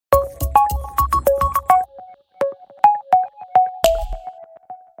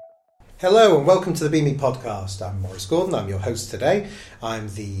Hello and welcome to the BME podcast. I'm Maurice Gordon, I'm your host today. I'm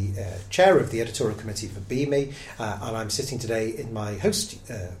the chair of the editorial committee for BME and I'm sitting today in my host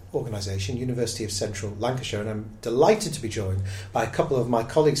organisation, University of Central Lancashire, and I'm delighted to be joined by a couple of my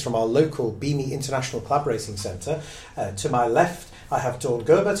colleagues from our local BME International Collaborating Centre. To my left I have Dawn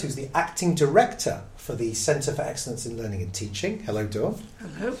Gerbert, who's the acting director for the Centre for Excellence in Learning and Teaching. Hello, Dawn.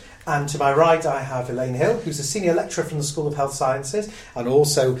 Hello. And to my right, I have Elaine Hill, who's a senior lecturer from the School of Health Sciences and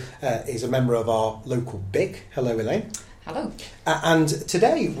also is a member of our local BIC. Hello, Elaine. Hello. And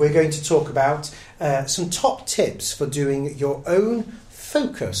today we're going to talk about some top tips for doing your own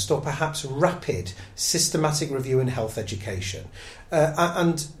focused or perhaps rapid systematic review in health education.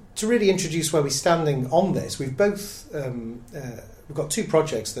 And to really introduce where we're standing on this, we've both we've got two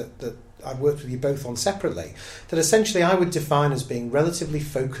projects that I've worked with you both on separately that essentially I would define as being relatively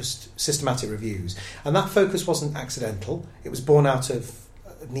focused systematic reviews. And that focus wasn't accidental. It was born out of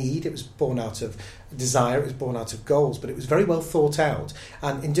need, it was born out of desire, it was born out of goals, but it was very well thought out.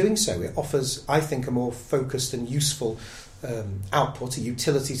 And in doing so, it offers, I think, a more focused and useful output, a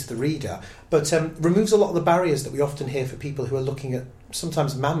utility to the reader, but removes a lot of the barriers that we often hear for people who are looking at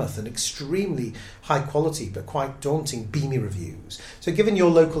sometimes mammoth and extremely high quality but quite daunting BME reviews. So given your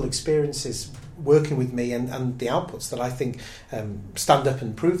local experiences working with me and the outputs that I think stand up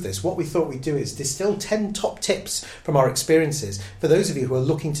and prove this, what we thought we'd do is distill 10 top tips from our experiences for those of you who are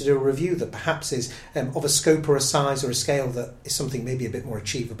looking to do a review that perhaps is of a scope or a size or a scale that is something maybe a bit more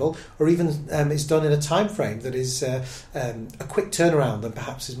achievable, or even is done in a time frame that is a quick turnaround than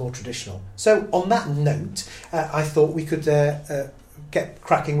perhaps is more traditional. So on that note, I thought we could get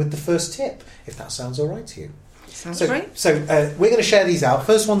cracking with the first tip, if that sounds all right to you. Sounds great. So we're going to share these out.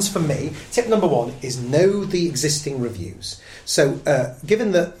 First one's for me. Tip number one is know the existing reviews. So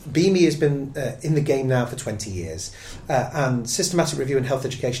given that BME has been in the game now for 20 years and systematic review in health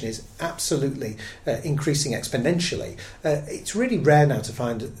education is absolutely increasing exponentially, it's really rare now to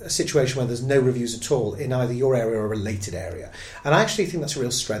find a situation where there's no reviews at all in either your area or a related area. And I actually think that's a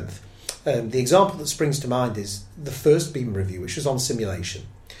real strength. The example that springs to mind is the first BME review, which was on simulation.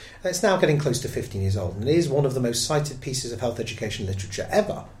 It's now getting close to 15 years old and it is one of the most cited pieces of health education literature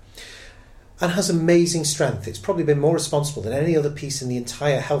ever and has amazing strength. It's probably been more responsible than any other piece in the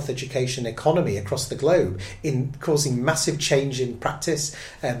entire health education economy across the globe in causing massive change in practice,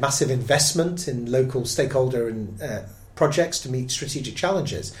 massive investment in local stakeholder and projects to meet strategic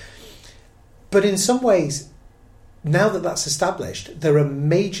challenges. But in some ways, now that that's established, there are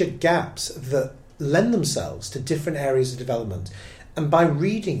major gaps that lend themselves to different areas of development. And by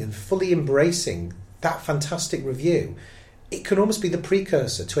reading and fully embracing that fantastic review, it can almost be the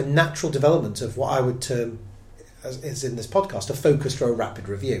precursor to a natural development of what I would term, as is in this podcast, a focused or a rapid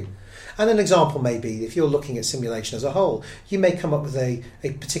review. And an example may be, if you're looking at simulation as a whole, you may come up with a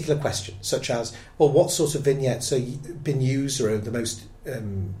particular question, such as, well, what sort of vignettes are been used or are the most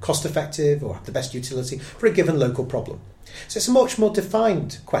cost-effective or have the best utility for a given local problem? So it's a much more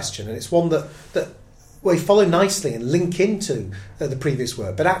defined question, and it's one that we follow nicely and link into the previous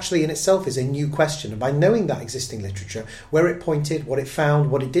work, but actually in itself is a new question. And by knowing that existing literature, where it pointed, what it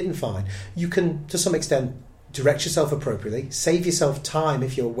found, what it didn't find, you can, to some extent, direct yourself appropriately, save yourself time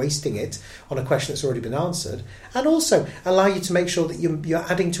if you're wasting it on a question that's already been answered, and also allow you to make sure that you're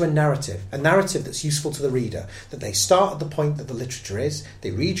adding to a narrative that's useful to the reader, that they start at the point that the literature is, they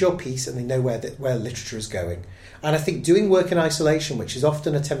read your piece and they know where literature is going. And I think doing work in isolation, which is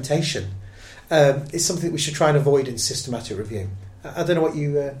often a temptation, is something that we should try and avoid in systematic review. I don't know what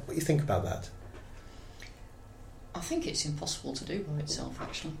you think about that. I think it's impossible to do by itself,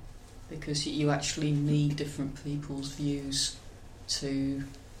 actually, because you actually need different people's views to,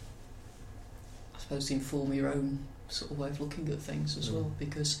 I suppose, inform your own sort of way of looking at things as well,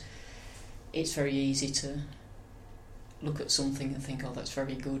 because it's very easy to look at something and think, oh, that's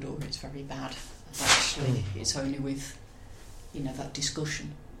very good or it's very bad. Actually, it's only with, that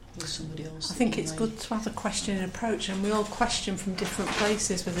discussion with somebody else. I think it's good to have a questioning approach, and we all question from different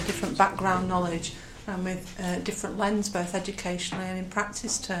places with a different background knowledge and with different lens, both educationally and in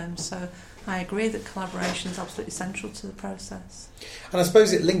practice terms. So I agree that collaboration is absolutely central to the process. And I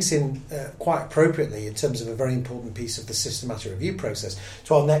suppose it links in quite appropriately in terms of a very important piece of the systematic review process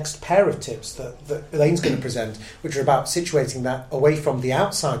to our next pair of tips that Elaine's going to present, which are about situating that away from the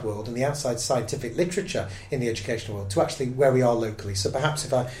outside world and the outside scientific literature in the educational world to actually where we are locally. So perhaps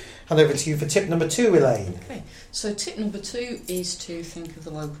if I hand over to you for tip number 2, Elaine. Okay, so tip number 2 is to think of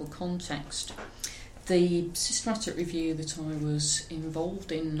the local context. The systematic review that I was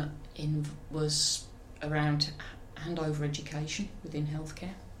involved in was around handover education within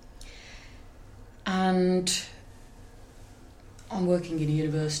healthcare, and I'm working in a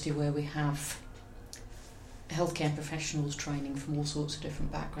university where we have healthcare professionals training from all sorts of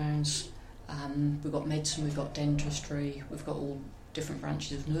different backgrounds. We've got medicine, we've got dentistry, we've got all different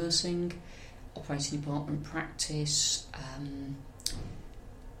branches of nursing, operating department practice,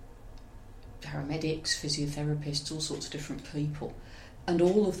 paramedics, physiotherapists, all sorts of different people. And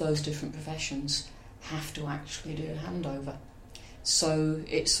all of those different professions have to actually do a handover. So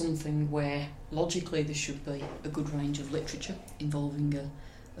it's something where logically there should be a good range of literature involving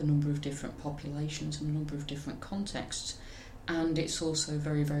a number of different populations and a number of different contexts, and it's also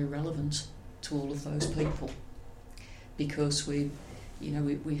very, very relevant to all of those people, because we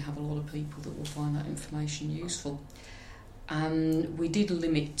have a lot of people that will find that information useful. And we did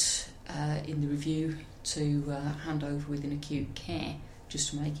limit in the review to handover within acute care, just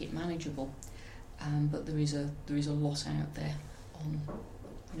to make it manageable. But there is a lot out there on,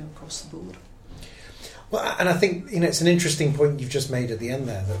 across the board. Well, and I think it's an interesting point you've just made at the end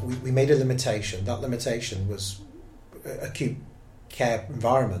there, that we made a limitation. That limitation was acute care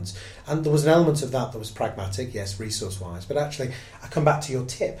environments, and there was an element of that was pragmatic, yes, resource-wise. But actually, I come back to your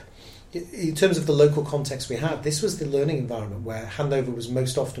tip. In terms of the local context we had, this was the learning environment where handover was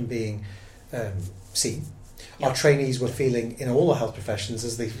most often being seen. Yep. Our trainees were feeling, in all the health professions,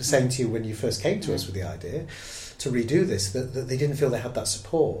 as they were saying to you when you first came to us with the idea to redo this, that they didn't feel they had that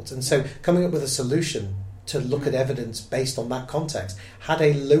support. And so coming up with a solution to look at evidence based on that context had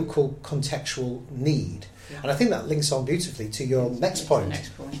a local contextual need. Yeah. And I think that links on beautifully to your next point.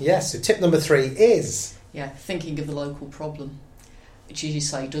 Yes, so tip number 3 is... Yeah, thinking of the local problem, which, as you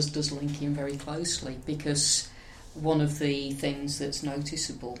say, does link in very closely, because one of the things that's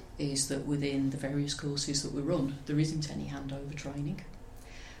noticeable is that within the various courses that we run, there isn't any handover training.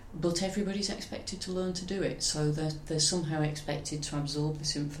 But everybody's expected to learn to do it, so they're somehow expected to absorb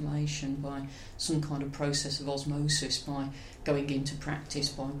this information by some kind of process of osmosis, by going into practice,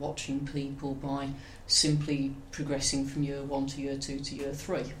 by watching people, by simply progressing from year 1 to year 2 to year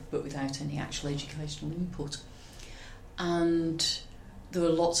 3, but without any actual educational input. And there are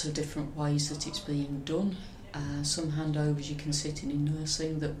lots of different ways that it's being done. Some handovers you can sit in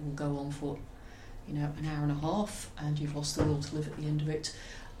nursing that will go on for an hour and a half, and you've lost the will to live at the end of it.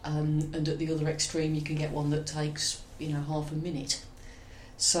 And at the other extreme, you can get one that takes half a minute.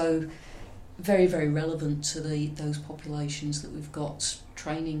 So very, very relevant to those populations that we've got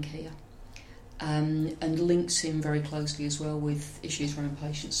training here, and links in very closely as well with issues around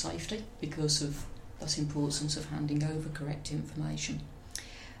patient safety, because of that importance of handing over correct information.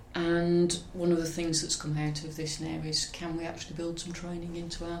 And one of the things that's come out of this now is, can we actually build some training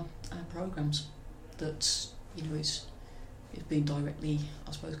into our programmes that is being directly,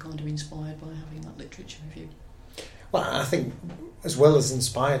 I suppose, kind of inspired by having that literature review. Well, I think, as well as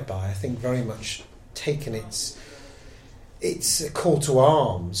inspired by, I think very much taken its call to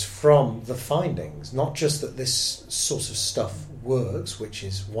arms from the findings, not just that this sort of stuff works, which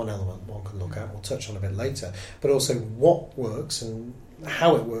is one element one can look at, we'll touch on a bit later, but also what works and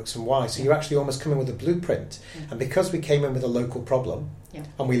how it works and why. So you're actually almost coming with a blueprint. And because we came in with a local problem,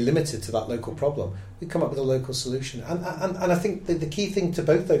 and we limited to that local problem, we come up with a local solution. And I think the key thing to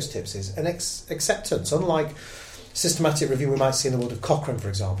both those tips is an acceptance. Unlike systematic review we might see in the world of Cochrane, for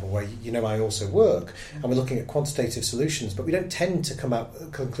example, where I also work, and we're looking at quantitative solutions, but we don't tend to come out with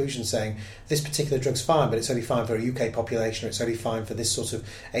a conclusion saying this particular drug's fine, but it's only fine for a UK population, or it's only fine for this sort of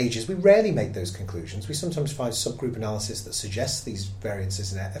ages. We rarely make those conclusions. We sometimes find subgroup analysis that suggests these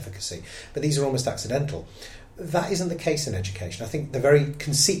variances in efficacy, but these are almost accidental. That isn't the case in education. I think the very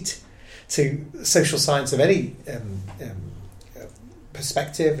conceit to social science of any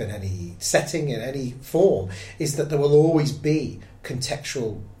perspective, in any setting, in any form, is that there will always be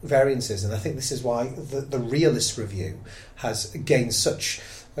contextual variances. And I think this is why the realist review has gained such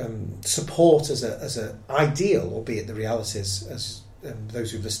support as an ideal, albeit the realities, as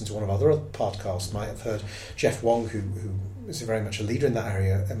those who've listened to one of our other podcasts might have heard Jeff Wong, who is very much a leader in that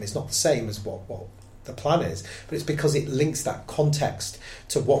area, it's not the same as what the plan is, but it's because it links that context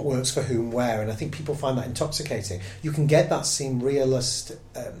to what works for whom, where, and I think people find that intoxicating. You can get that same realist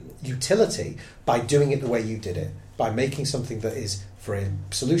utility by doing it the way you did it, by making something that is for a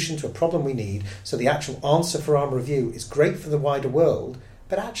solution to a problem we need, so the actual answer for our review is great for the wider world,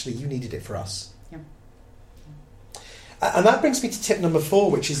 but actually you needed it for us. And that brings me to tip number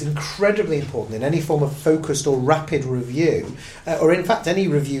 4, which is incredibly important in any form of focused or rapid review, or in fact any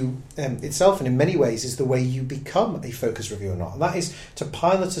review itself, and in many ways is the way you become a focused review or not. And that is to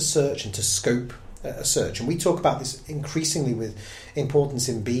pilot a search and to scope a search. And we talk about this increasingly with importance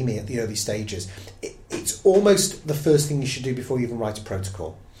in BME at the early stages. It's almost the first thing you should do before you even write a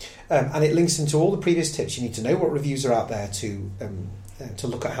protocol. And it links into all the previous tips. You need to know what reviews are out there to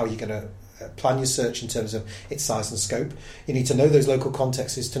look at how you're going to plan your search in terms of its size and scope. You need to know those local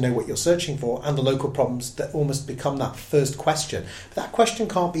contexts to know what you're searching for, and the local problems that almost become that first question. But that question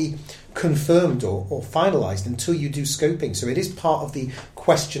can't be confirmed or finalised until you do scoping. So it is part of the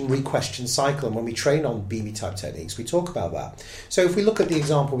question, re-question cycle, and when we train on BEAMI type techniques, we talk about that. So if we look at the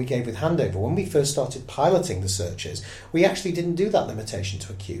example we gave with Handover, when we first started piloting the searches, we actually didn't do that limitation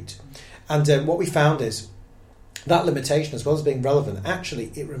to acute. And what we found is that limitation, as well as being relevant,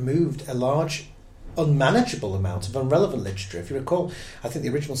 actually it removed a large unmanageable amount of unrelevant literature. If you recall, I think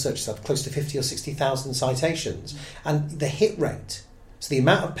the original searches had close to 50 or 60,000 citations, and the hit rate, so the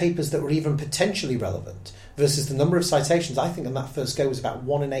amount of papers that were even potentially relevant versus the number of citations, I think on that first go was about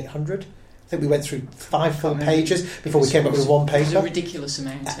 1 in 800. I think we went through 5 full pages before we came up with one paper. It was a ridiculous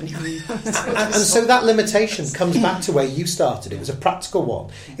amount anyway. And so that limitation comes back to where you started. It was a practical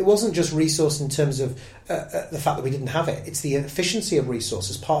one. It wasn't just resource in terms of the fact that we didn't have it. It's the efficiency of resource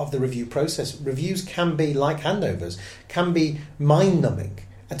as part of the review process. Reviews can be, like handovers, can be mind-numbing,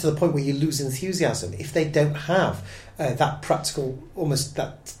 and to the point where you lose enthusiasm if they don't have that practical, almost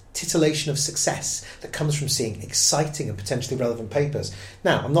that titillation of success that comes from seeing exciting and potentially relevant papers.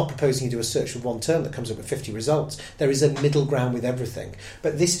 Now, I'm not proposing you do a search with one term that comes up with 50 results. There is a middle ground with everything.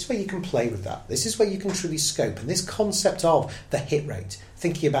 But this is where you can play with that. This is where you can truly scope. And this concept of the hit rate,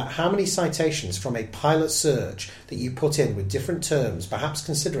 thinking about how many citations from a pilot search that you put in with different terms, perhaps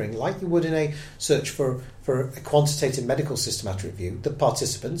considering, like you would in a search for a quantitative medical systematic review, the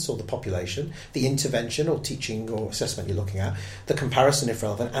participants or the population, the intervention or teaching or assessment you're looking at, the comparison if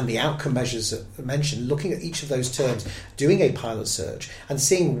relevant, and the outcome measures that I mentioned, looking at each of those terms, doing a pilot search and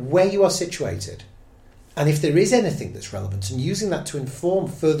seeing where you are situated. And if there is anything that's relevant, and using that to inform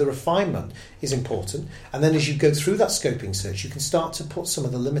further refinement is important. And then as you go through that scoping search, you can start to put some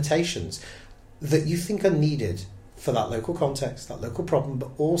of the limitations that you think are needed for that local context, that local problem, but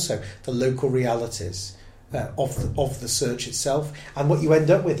also the local realities of the search itself. And what you end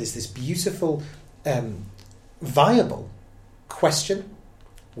up with is this beautiful, viable question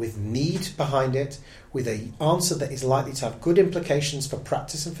with need behind it, with an answer that is likely to have good implications for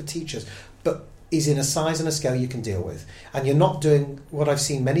practice and for teachers, but is in a size and a scale you can deal with. And you're not doing what I've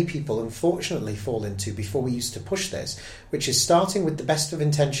seen many people unfortunately fall into before we used to push this, which is starting with the best of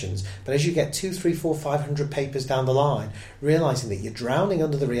intentions, but as you get 200, 300, 400, 500 papers down the line, realising that you're drowning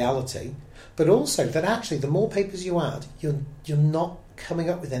under the reality, but also that actually the more papers you add, you're not coming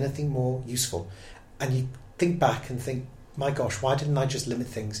up with anything more useful. And you think back and think, my gosh, why didn't I just limit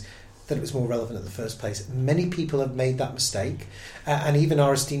things that it was more relevant in the first place? Many people have made that mistake, and even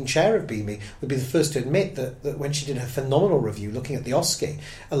our esteemed chair of BEAMI would be the first to admit that when she did her phenomenal review looking at the OSCE,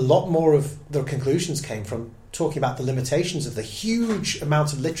 a lot more of the conclusions came from talking about the limitations of the huge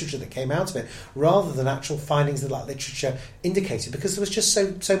amount of literature that came out of it, rather than actual findings that literature indicated, because there was just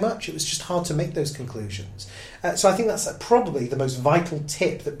so much. It was just hard to make those conclusions. So I think that's probably the most vital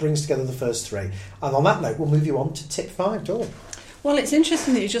tip that brings together the first three. And on that note, we'll move you on to tip 5, Dawn. Well, it's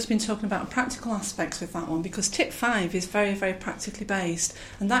interesting that you've just been talking about practical aspects with that one, because tip 5 is very, very practically based,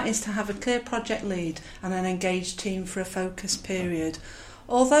 and that is to have a clear project lead and an engaged team for a focused period.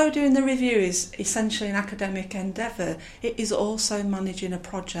 Although doing the review is essentially an academic endeavour, it is also managing a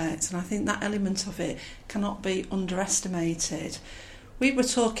project, and I think that element of it cannot be underestimated. We were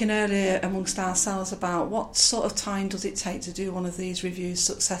talking earlier amongst ourselves about what sort of time does it take to do one of these reviews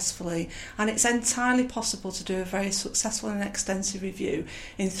successfully, and it's entirely possible to do a very successful and extensive review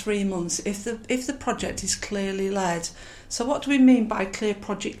in 3 months if the project is clearly led. So what do we mean by clear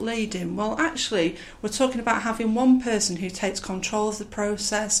project leading? Well, actually, we're talking about having one person who takes control of the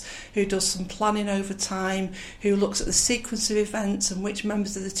process, who does some planning over time, who looks at the sequence of events and which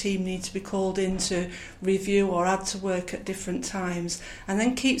members of the team need to be called in to review or add to work at different times, and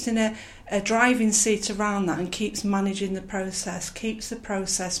then keeps in a driving seat around that and keeps managing the process, keeps the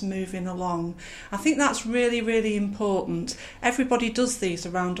process moving along. I think that's really, really important. Everybody does these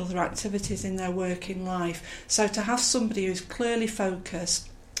around other activities in their working life. So to have somebody who's clearly focused,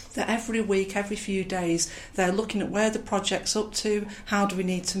 that every week, every few days, they're looking at where the project's up to, how do we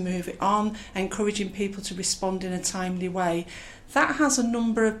need to move it on, encouraging people to respond in a timely way. That has a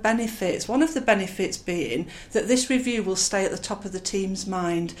number of benefits. One of the benefits being that this review will stay at the top of the team's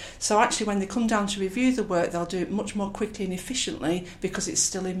mind. So actually when they come down to review the work, they'll do it much more quickly and efficiently because it's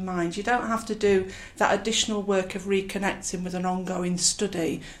still in mind. You don't have to do that additional work of reconnecting with an ongoing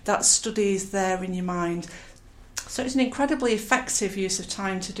study. That study is there in your mind. So it's an incredibly effective use of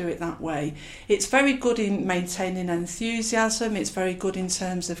time to do it that way. It's very good in maintaining enthusiasm. It's very good in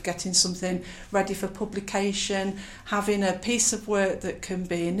terms of getting something ready for publication, having a piece of work that can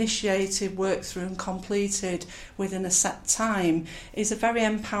be initiated, worked through and completed within a set time is a very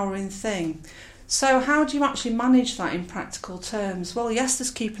empowering thing. So how do you actually manage that in practical terms? Well, yes,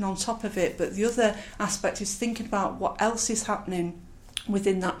 there's keeping on top of it, but the other aspect is thinking about what else is happening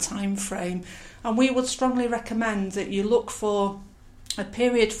within that time frame. And we would strongly recommend that you look for a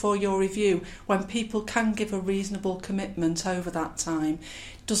period for your review when people can give a reasonable commitment over that time.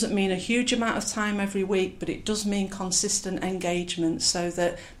 It doesn't mean a huge amount of time every week, but it does mean consistent engagement so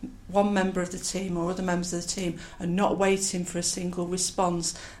that one member of the team or other members of the team are not waiting for a single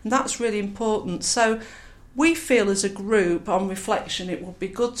response. And that's really important. So we feel as a group, on reflection, it would be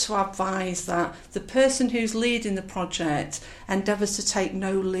good to advise that the person who's leading the project endeavours to take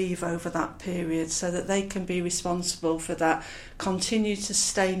no leave over that period so that they can be responsible for that continued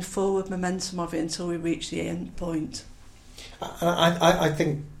sustained forward momentum of it until we reach the end point. I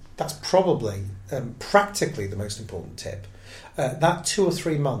think that's probably practically the most important tip. That 2 or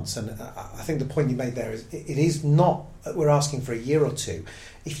 3 months, and I think the point you made there is it is not, we're asking for a year or two.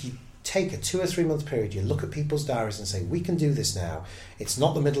 If you take a 2 or 3 month period, you look at people's diaries and say, we can do this now. It's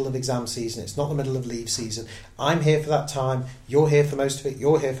not the middle of exam season, it's not the middle of leave season. I'm here for that time, you're here for most of it,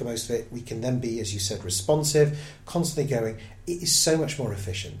 you're here for most of it. We can then be, as you said, responsive, constantly going. It is so much more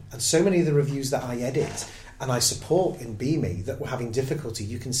efficient. And so many of the reviews that I edit and I support in BME that were having difficulty,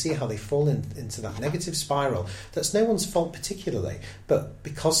 you can see how they fall into that negative spiral. That's no one's fault particularly, but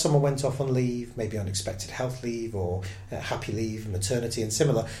because someone went off on leave, maybe unexpected health leave or happy leave, maternity and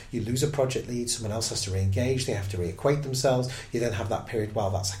similar, you lose a project lead, someone else has to re-engage, they have to reacquaint themselves, you then have that period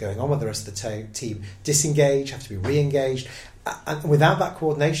while that's going on where the rest of the team disengage, have to be re-engaged. And without that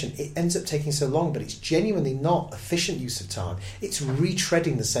coordination, it ends up taking so long, but it's genuinely not efficient use of time. It's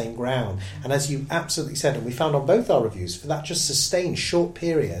retreading the same ground. And as you absolutely said, and we found on both our reviews, for that just sustained short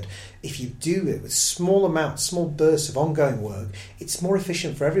period, if you do it with small amounts, small bursts of ongoing work, it's more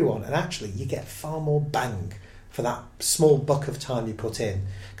efficient for everyone. And actually, you get far more bang for that small buck of time you put in.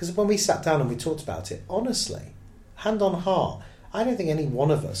 Because when we sat down and we talked about it, honestly, hand on heart, I don't think any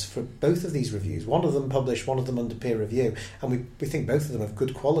one of us, for both of these reviews, one of them published, one of them under peer review, and we think both of them of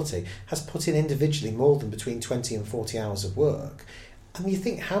good quality, has put in individually more than between 20 and 40 hours of work. And you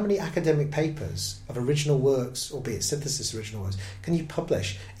think, how many academic papers of original works, albeit synthesis original works, can you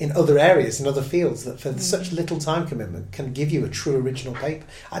publish in other areas, in other fields, that for such little time commitment can give you a true original paper?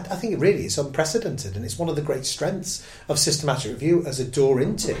 I think it really is unprecedented, and it's one of the great strengths of systematic review as a door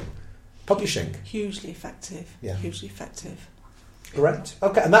into publishing. Hugely effective. Yeah. Hugely effective. Great.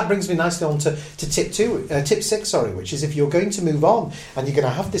 Okay, and that brings me nicely on to tip 6, which is if you're going to move on and you're going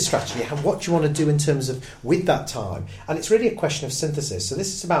to have this strategy, what do you want to do in terms of with that time? And it's really a question of synthesis. So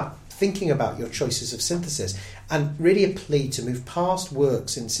this is about thinking about your choices of synthesis and really a plea to move past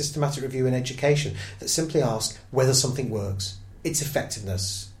works in systematic review and education that simply ask whether something works, its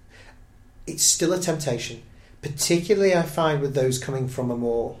effectiveness. It's still a temptation. Particularly I find with those coming from a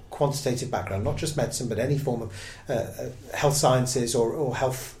more quantitative background, not just medicine, but any form of health sciences or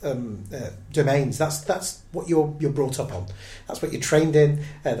health domains. That's what you're brought up on. That's what you're trained in.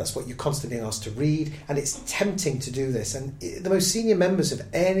 That's what you're constantly asked to read. And it's tempting to do this. And the most senior members of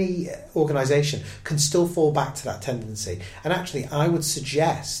any organisation can still fall back to that tendency. And actually, I would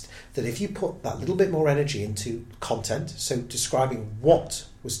suggest that if you put that little bit more energy into content, so describing what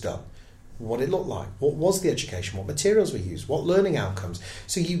was done, what it looked like, what was the education, what materials were used, what learning outcomes.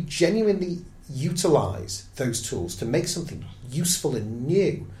 So you genuinely utilise those tools to make something useful and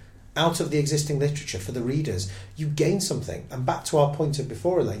new out of the existing literature for the readers. You gain something. And back to our point of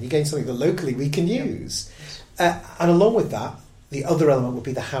before, Elaine, you gain something that locally we can use. And along with that, the other element would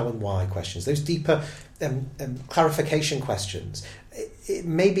be the how and why questions, those deeper clarification questions. It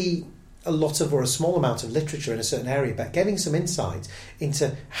may be a lot of or a small amount of literature in a certain area, but getting some insight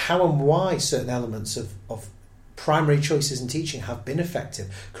into how and why certain elements of primary choices in teaching have been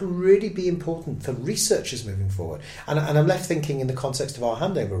effective can really be important for researchers moving forward. And I'm left thinking in the context of our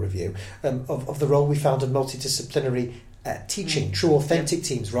handover review of the role we found of multidisciplinary teaching, true authentic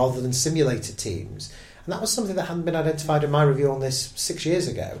teams rather than simulated teams. And that was something that hadn't been identified in my review on this 6 years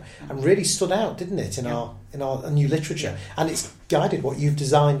ago and really stood out, didn't it, in our new literature. And it's guided what you've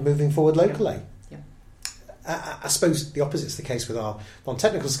designed moving forward locally. I suppose the opposite's the case with our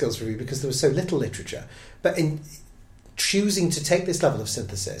non-technical skills review because there was so little literature. But in choosing to take this level of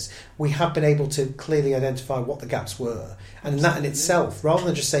synthesis, we have been able to clearly identify what the gaps were. And that in itself, rather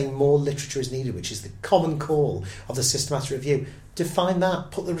than just saying more literature is needed, which is the common call of the systematic review, define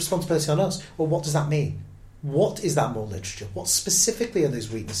that, put the responsibility on us. Well, what does that mean? What is that more literature? What specifically are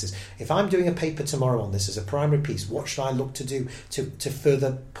those weaknesses? If I'm doing a paper tomorrow on this as a primary piece, what should I look to do to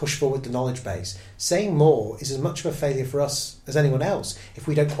further push forward the knowledge base? Saying more is as much of a failure for us as anyone else if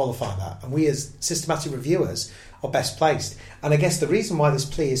we don't qualify that. And we as systematic reviewers are best placed. And I guess the reason why this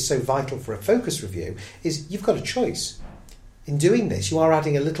plea is so vital for a focus review is you've got a choice. In doing this, you are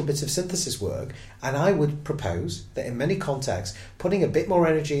adding a little bit of synthesis work, and I would propose that in many contexts, putting a bit more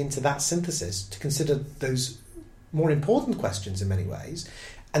energy into that synthesis to consider those more important questions in many ways,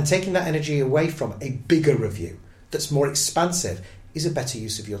 and taking that energy away from a bigger review that's more expansive is a better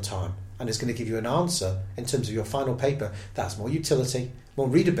use of your time, and is going to give you an answer in terms of your final paper that has more utility, more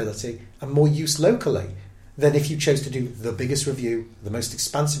readability, and more use locally than if you chose to do the biggest review, the most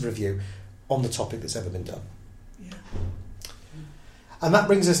expansive review on the topic that's ever been done. And that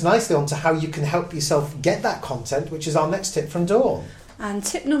brings us nicely on to how you can help yourself get that content, which is our next tip from Dawn. And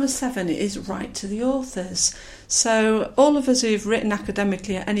tip number 7 is write to the authors. So all of us who've written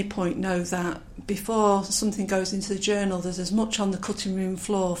academically at any point know that before something goes into the journal, there's as much on the cutting room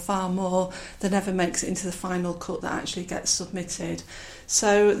floor, far more than ever makes it into the final cut that actually gets submitted.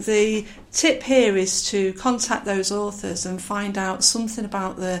 So the tip here is to contact those authors and find out something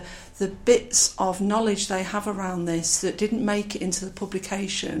about the bits of knowledge they have around this that didn't make it into the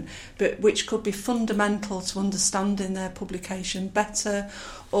publication, but which could be fundamental to understanding their publication better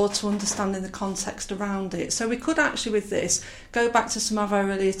or to understanding the context around it. So we could actually, with this, go back to some of our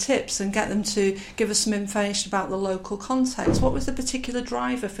earlier tips and get them to give us some information about the local context. What was the particular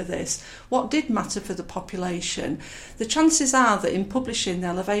driver for this? What did matter for the population? The chances are that in publishing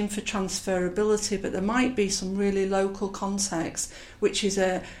they'll have aimed for transferability, but there might be some really local context, which is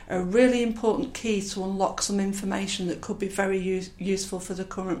a really important key to unlock some information that could be very useful for the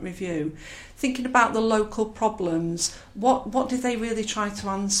current review. Thinking about the local problems, what did they really try to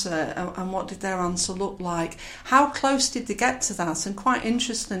answer, and what did their answer look like? How close did they get to that? And quite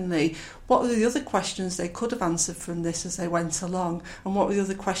interestingly, what were the other questions they could have answered from this as they went along, and what were the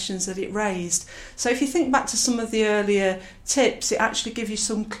other questions that it raised? So if you think back to some of the earlier tips, it actually gives you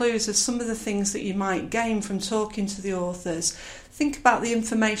some clues of some of the things that you might gain from talking to the authors. Think about the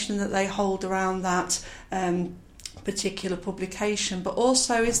information that they hold around that particular publication, but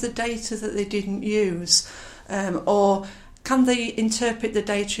also is the data that they didn't use, or can they interpret the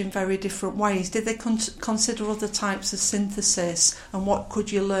data in very different ways? Did they consider other types of synthesis, and what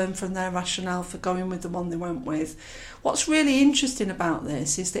could you learn from their rationale for going with the one they went with? What's really interesting about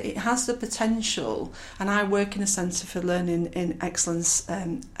this is that it has the potential, and I work in a centre for learning in excellence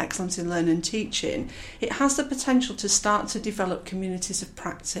in learning and teaching, it has the potential to start to develop communities of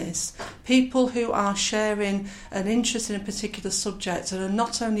practice, people who are sharing an interest in a particular subject and are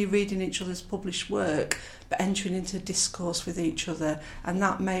not only reading each other's published work, but entering into discourse with each other, and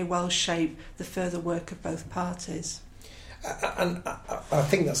that may well shape the further work of both parties. And I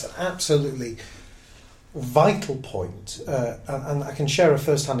think that's an absolutely vital point, and I can share a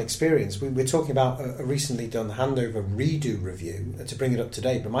first-hand experience. We're talking about a recently done Handover redo review to bring it up to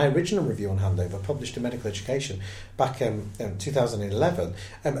date, but my original review on Handover, published in Medical Education back in 2011,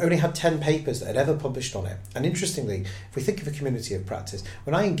 only had 10 papers that had ever published on it. And interestingly, if we think of a community of practice,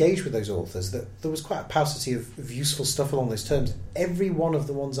 when I engaged with those authors, that there was quite a paucity of useful stuff along those terms. Every one of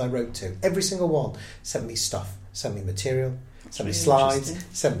the ones I wrote to, every single one, sent me stuff, sent me material, sent me slides,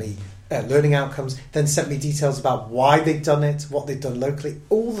 sent me learning outcomes, then sent me details about why they'd done it, what they'd done locally,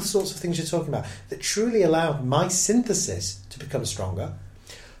 all the sorts of things you're talking about that truly allowed my synthesis to become stronger.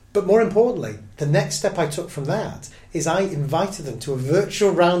 But more importantly, the next step I took from that is I invited them to a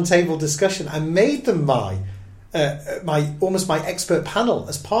virtual roundtable discussion. I made them my expert panel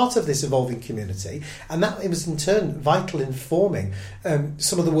as part of this evolving community, and that it was in turn vital in forming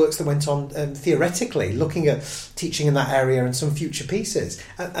some of the works that went on theoretically, looking at teaching in that area and some future pieces.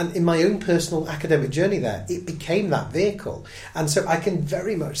 And in my own personal academic journey there, it became that vehicle. And so I can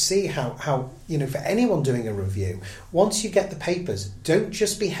very much see how for anyone doing a review, once you get the papers, don't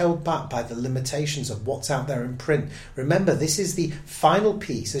just be held back by the limitations of what's out there in print. Remember, this is the final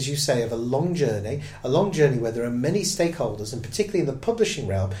piece, as you say, of a long journey where there are many stakeholders, and particularly in the publishing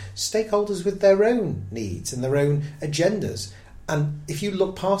realm, stakeholders with their own needs and their own agendas. And if you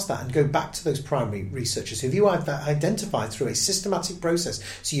look past that and go back to those primary researchers who you have identified through a systematic process,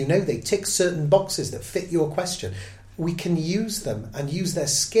 so you know they tick certain boxes that fit your question, we can use them and use their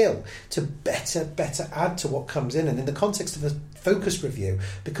skill to better add to what comes in. And in the context of a focus review,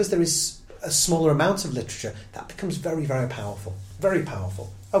 because there is a smaller amount of literature, that becomes very, very powerful. Very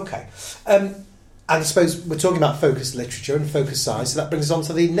powerful. Okay. And I suppose we're talking about focused literature and focus size, so that brings us on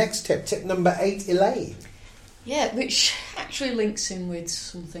to the next tip. Tip number 8, Elaine. Yeah, which actually links in with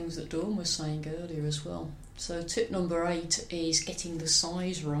some things that Dawn was saying earlier as well. So tip number 8 is getting the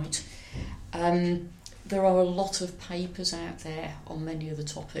size right. There are a lot of papers out there on many of the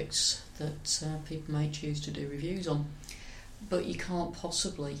topics that people may choose to do reviews on, but you can't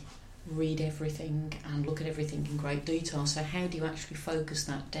possibly read everything and look at everything in great detail. So how do you actually focus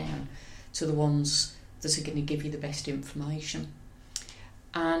that down to the ones that are going to give you the best information?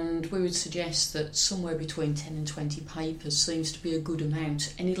 And we would suggest that somewhere between 10 and 20 papers seems to be a good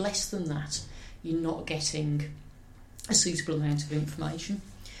amount. Any less than that, you're not getting a suitable amount of information.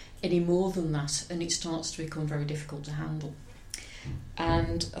 Any more than that, and it starts to become very difficult to handle.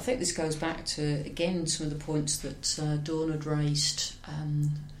 And I think this goes back to, again, some of the points that Dawn had raised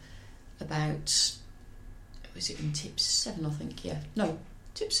about, was it in tip 7, I think? Yeah. No,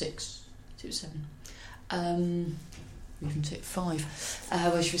 tip 6, tip 7. Even tip 5,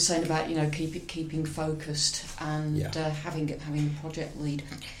 where she was saying about, keeping focused and having a project lead.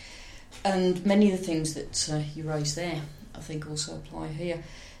 And many of the things that you raised there, I think, also apply here.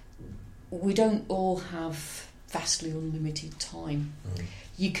 We don't all have vastly unlimited time.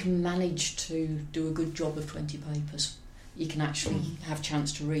 You can manage to do a good job of 20 papers. You can actually have a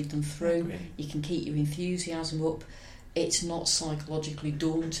chance to read them through. You can keep your enthusiasm up. It's not psychologically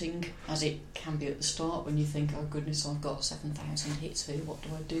daunting as it can be at the start when you think, oh goodness, I've got 7,000 hits here, what do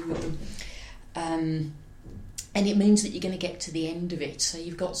I do with them? And it means that you're going to get to the end of it, so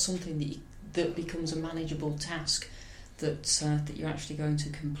you've got something that becomes a manageable task that you're actually going to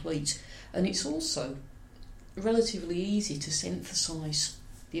complete. And it's also relatively easy to synthesise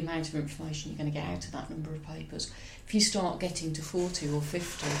the amount of information you're going to get out of that number of papers. If you start getting to 40 or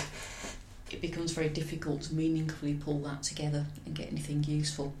 50, it becomes very difficult to meaningfully pull that together and get anything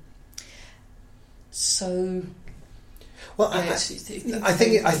useful. So, well, I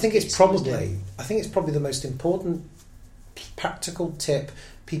think it's probably the most important practical tip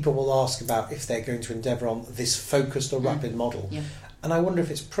people will ask about if they're going to endeavour on this focused or rapid model. Yeah. And I wonder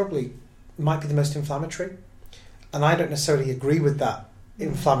if it's might be the most inflammatory. And I don't necessarily agree with that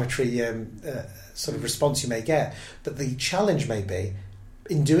inflammatory sort of response you may get. But the challenge may be,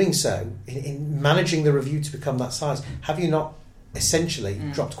 in doing so, in managing the review to become that size, have you not essentially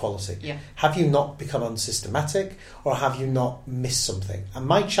dropped quality? Yeah. Have you not become unsystematic, or have you not missed something? And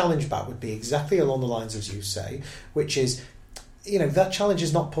my challenge back would be exactly along the lines as you say, which is, that challenge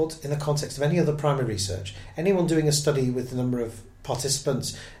is not put in the context of any other primary research. Anyone doing a study with the number of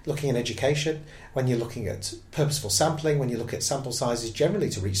participants looking at education, when you're looking at purposeful sampling, when you look at sample sizes generally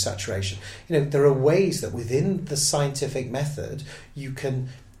to reach saturation, there are ways that within the scientific method you can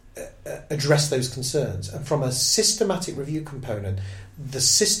address those concerns. And from a systematic review component, the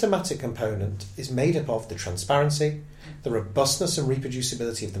systematic component is made up of the transparency, the robustness and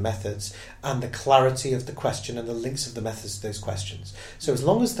reproducibility of the methods, and the clarity of the question and the links of the methods to those questions. So as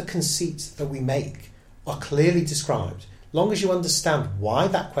long as the conceits that we make are clearly described, long as you understand why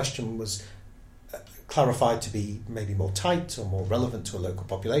that question was clarified to be maybe more tight or more relevant to a local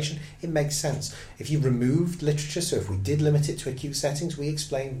population, it makes sense. If you removed literature, so if we did limit it to acute settings, we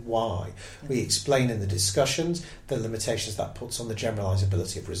explain why. We explain in the discussions the limitations that puts on the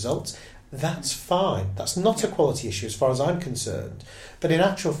generalisability of results. That's fine. That's not a quality issue as far as I'm concerned. But in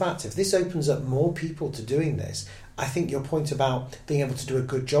actual fact, if this opens up more people to doing this, I think your point about being able to do a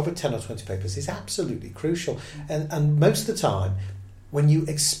good job at 10 or 20 papers is absolutely crucial. And most of the time, when you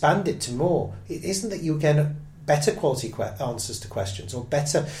expand it to more, it isn't that you get better quality answers to questions or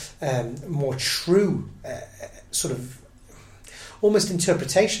better, more true sort of almost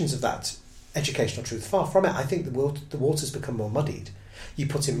interpretations of that educational truth. Far from it. I think the waters become more muddied. You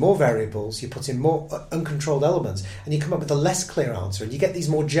put in more variables, you put in more uncontrolled elements, and you come up with a less clear answer, and you get these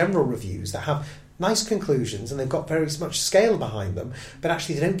more general reviews that have nice conclusions and they've got very much scale behind them, but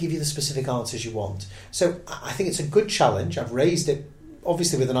actually they don't give you the specific answers you want. So I think it's a good challenge. I've raised it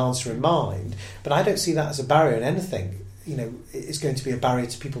obviously with an answer in mind, but I don't see that as a barrier in anything. It's going to be a barrier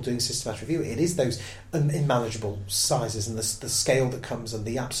to people doing systematic review. It is those unmanageable sizes and the scale that comes and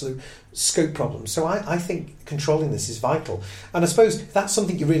the absolute scope problems. So I think controlling this is vital. And I suppose that's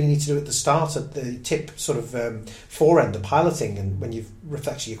something you really need to do at the start, at the tip sort of 4 end, the piloting, and when you've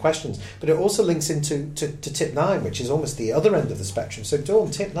reflected your questions. But it also links into to tip 9, which is almost the other end of the spectrum. So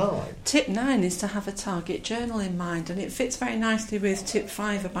Dawn, tip 9. Tip 9 is to have a target journal in mind, and it fits very nicely with tip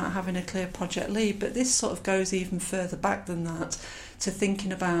 5 about having a clear project lead, but this sort of goes even further back than that, to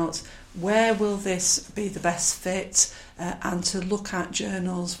thinking about where will this be the best fit, and to look at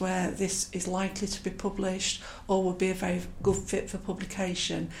journals where this is likely to be published or will be a very good fit for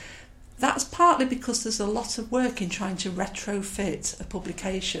publication. That's partly because there's a lot of work in trying to retrofit a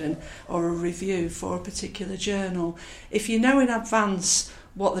publication or a review for a particular journal. If you know in advance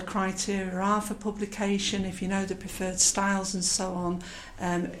what the criteria are for publication, if you know the preferred styles and so on,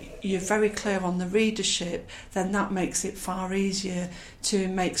 you're very clear on the readership, then that makes it far easier to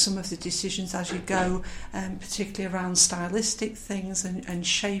make some of the decisions as you go, particularly around stylistic things and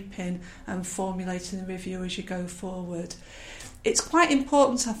shaping and formulating the review as you go forward. It's quite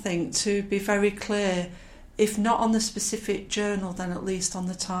important, I think, to be very clear, if not on the specific journal, then at least on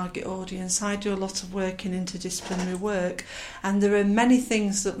the target audience. I do a lot of work in interdisciplinary work, and there are many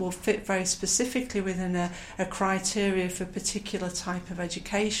things that will fit very specifically within a criteria for a particular type of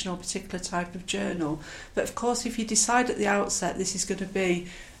education or particular type of journal. But of course, if you decide at the outset this is going to be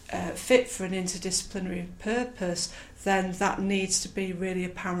fit for an interdisciplinary purpose, then that needs to be really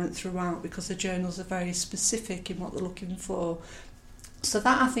apparent throughout, because the journals are very specific in what they're looking for. So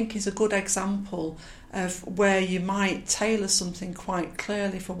that, I think, is a good example of where you might tailor something quite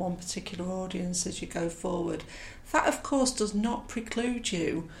clearly for one particular audience as you go forward. That, of course, does not preclude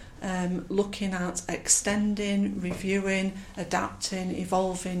you looking at extending, reviewing, adapting,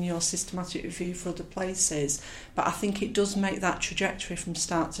 evolving your systematic review for other places. But I think it does make that trajectory from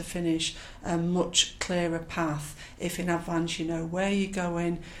start to finish a much clearer path if in advance you know where you're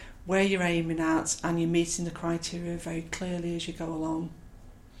going, where you're aiming at, and you're meeting the criteria very clearly as you go along.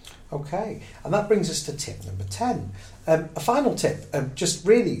 Okay, and that brings us to tip number 10. A final tip, just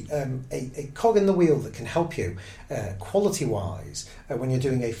really a cog in the wheel that can help you quality-wise when you're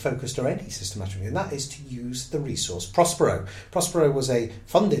doing a focused or any systematic review, and that is to use the resource Prospero. Prospero was a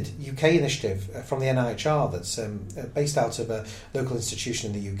funded UK initiative from the NIHR that's based out of a local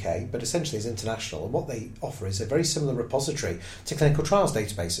institution in the UK, but essentially is international, and what they offer is a very similar repository to clinical trials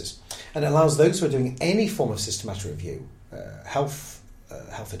databases, and it allows those who are doing any form of systematic review, health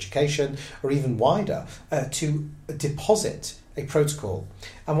education, or even wider, to deposit a protocol.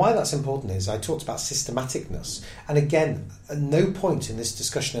 And why that's important is I talked about systematicness, and again, at no point in this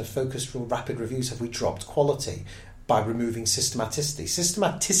discussion of focused or rapid reviews have we dropped quality by removing systematicity.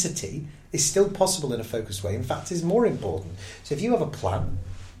 Systematicity is still possible in a focused way, in fact is more important. So if you have a plan,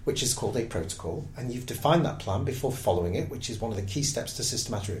 which is called a protocol, and you've defined that plan before following it, which is one of the key steps to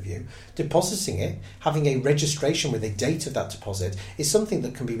systematic review, depositing it, having a registration with a date of that deposit, is something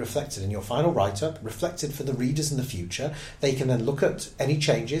that can be reflected in your final write-up, reflected for the readers in the future. They can then look at any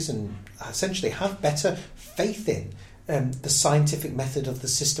changes and essentially have better faith in the scientific method of the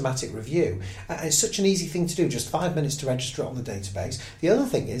systematic review. It's such an easy thing to do, just 5 minutes to register it on the database. The other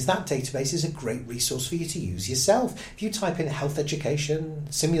thing is that database is a great resource for you to use yourself. If you type in health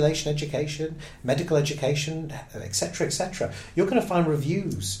education, simulation education, medical education, etc., you're going to find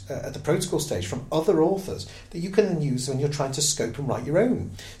reviews at the protocol stage from other authors that you can then use when you're trying to scope and write your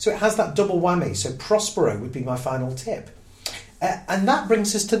own. So it has that double whammy. So Prospero would be my final tip. And that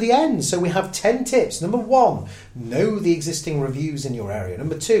brings us to the end. So we have 10 tips. Number 1, know the existing reviews in your area.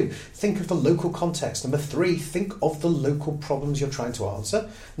 Number 2, think of the local context. Number 3, think of the local problems you're trying to answer.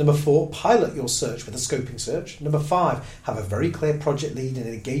 Number 4, pilot your search with a scoping search. Number 5, have a very clear project lead and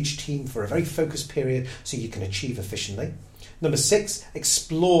an engaged team for a very focused period so you can achieve efficiently. Number 6,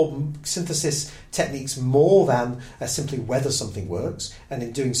 explore synthesis techniques more than simply whether something works, and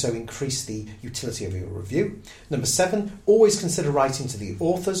in doing so increase the utility of your review. Number 7, always consider writing to the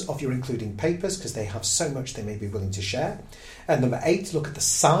authors of your including papers because they have so much they may be willing to share. And number 8, look at the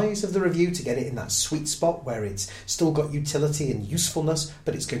size of the review to get it in that sweet spot where it's still got utility and usefulness,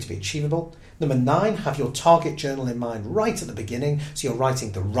 but it's going to be achievable. Number 9, have your target journal in mind right at the beginning so you're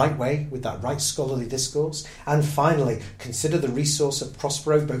writing the right way with that right scholarly discourse. And finally, consider the resource of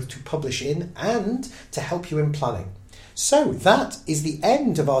Prospero both to publish in and to help you in planning. So that is the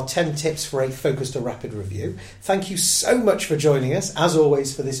end of our 10 tips for a focused or rapid review. Thank you so much for joining us, as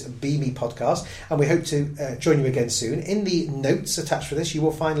always, for this BME podcast, and we hope to join you again soon. In the notes attached for this, you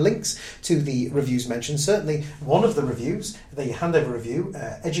will find links to the reviews mentioned. Certainly one of the reviews, the handover review,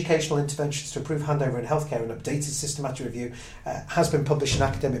 Educational Interventions to Improve Handover in Healthcare, an updated systematic review, has been published in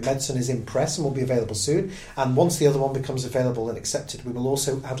Academic Medicine, is in press and will be available soon. And once the other one becomes available and accepted, we will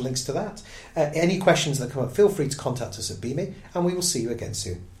also add links to that. Any questions that come up, feel free to contact us at BME, and we will see you again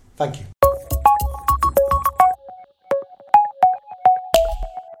soon. Thank you.